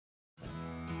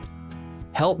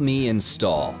Help me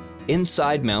install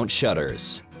inside mount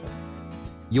shutters.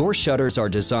 Your shutters are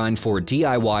designed for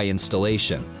DIY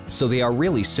installation, so they are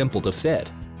really simple to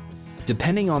fit.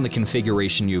 Depending on the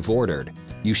configuration you've ordered,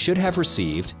 you should have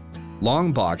received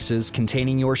long boxes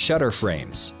containing your shutter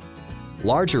frames,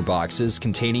 larger boxes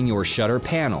containing your shutter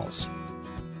panels.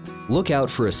 Look out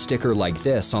for a sticker like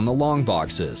this on the long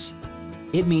boxes.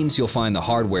 It means you'll find the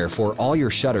hardware for all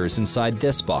your shutters inside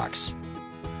this box.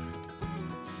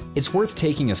 It's worth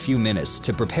taking a few minutes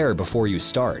to prepare before you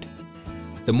start.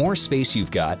 The more space you've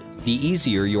got, the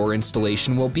easier your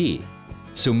installation will be.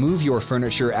 So move your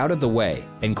furniture out of the way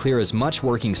and clear as much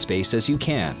working space as you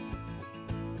can.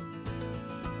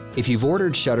 If you've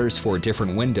ordered shutters for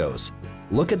different windows,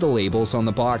 look at the labels on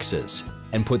the boxes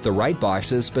and put the right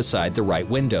boxes beside the right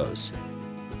windows.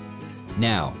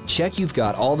 Now, check you've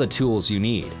got all the tools you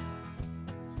need.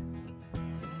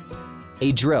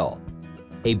 A drill,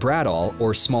 a bradawl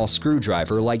or small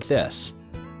screwdriver like this,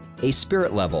 a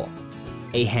spirit level,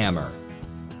 a hammer.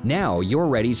 Now you're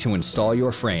ready to install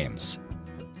your frames.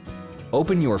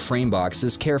 Open your frame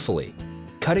boxes carefully,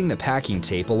 cutting the packing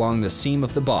tape along the seam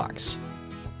of the box.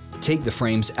 Take the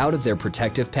frames out of their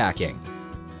protective packing.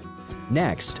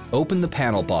 Next, open the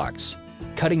panel box,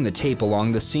 cutting the tape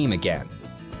along the seam again.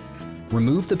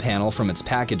 Remove the panel from its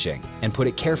packaging and put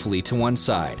it carefully to one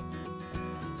side.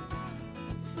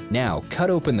 Now, cut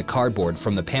open the cardboard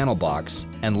from the panel box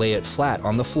and lay it flat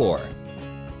on the floor.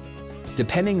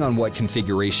 Depending on what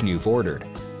configuration you've ordered,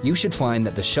 you should find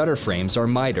that the shutter frames are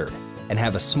mitered and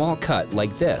have a small cut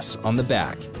like this on the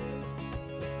back.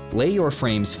 Lay your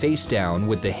frames face down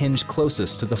with the hinge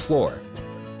closest to the floor.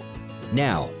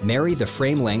 Now, marry the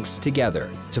frame lengths together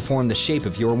to form the shape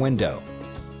of your window.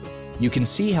 You can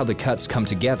see how the cuts come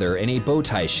together in a bow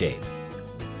tie shape.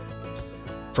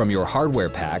 From your hardware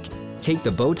pack, take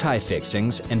the bow tie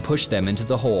fixings and push them into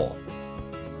the hole.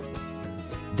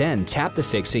 Then tap the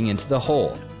fixing into the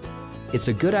hole. It's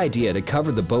a good idea to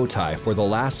cover the bow tie for the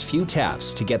last few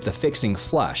taps to get the fixing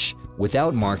flush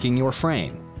without marking your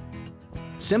frame.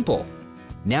 Simple!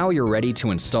 Now you're ready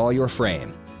to install your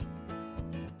frame.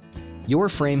 Your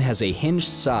frame has a hinged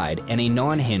side and a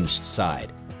non-hinged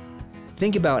side.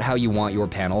 Think about how you want your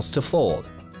panels to fold.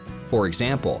 For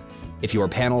example, if your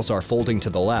panels are folding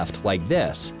to the left like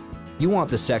this, you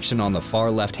want the section on the far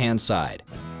left-hand side.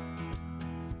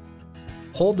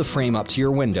 Hold the frame up to your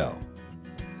window.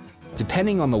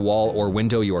 Depending on the wall or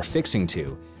window you're fixing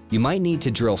to, you might need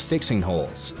to drill fixing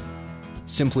holes.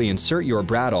 Simply insert your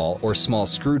bradawl or small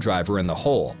screwdriver in the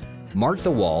hole, mark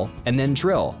the wall, and then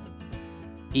drill.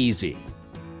 Easy.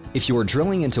 If you're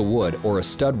drilling into wood or a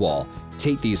stud wall,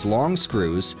 take these long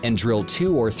screws and drill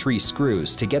 2 or 3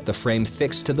 screws to get the frame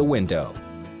fixed to the window.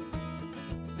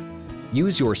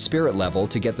 Use your spirit level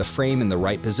to get the frame in the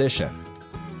right position.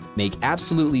 Make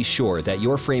absolutely sure that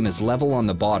your frame is level on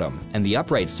the bottom and the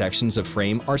upright sections of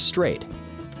frame are straight.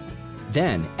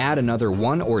 Then add another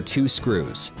 1 or 2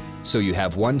 screws, so you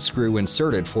have 1 screw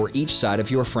inserted for each side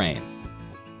of your frame.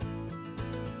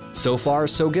 So far,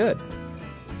 so good.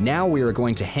 Now we are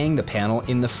going to hang the panel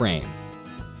in the frame.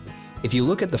 If you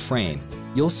look at the frame,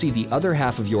 you'll see the other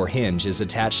half of your hinge is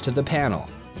attached to the panel.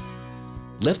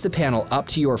 Lift the panel up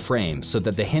to your frame so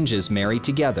that the hinges marry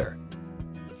together.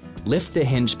 Lift the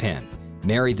hinge pin,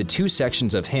 marry the 2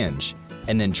 sections of hinge,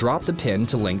 and then drop the pin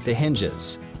to link the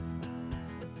hinges.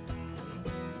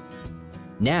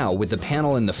 Now, with the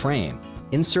panel in the frame,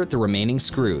 insert the remaining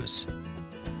screws.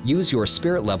 Use your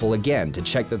spirit level again to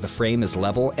check that the frame is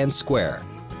level and square.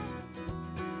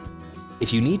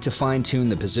 If you need to fine-tune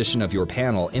the position of your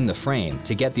panel in the frame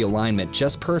to get the alignment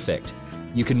just perfect,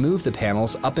 you can move the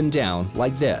panels up and down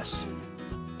like this.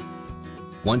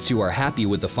 Once you are happy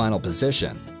with the final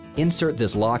position, insert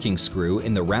this locking screw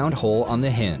in the round hole on the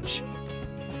hinge.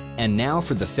 And now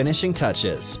for the finishing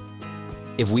touches.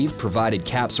 If we've provided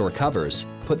caps or covers,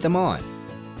 put them on.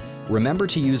 Remember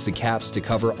to use the caps to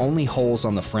cover only holes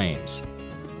on the frames.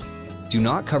 Do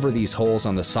not cover these holes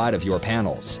on the side of your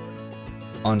panels.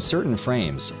 On certain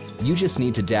frames, you just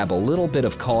need to dab a little bit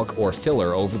of caulk or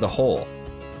filler over the hole.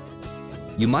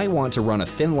 You might want to run a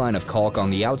thin line of caulk on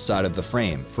the outside of the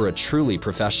frame for a truly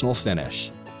professional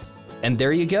finish. And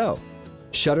there you go!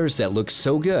 Shutters that look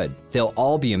so good, they'll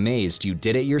all be amazed you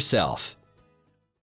did it yourself.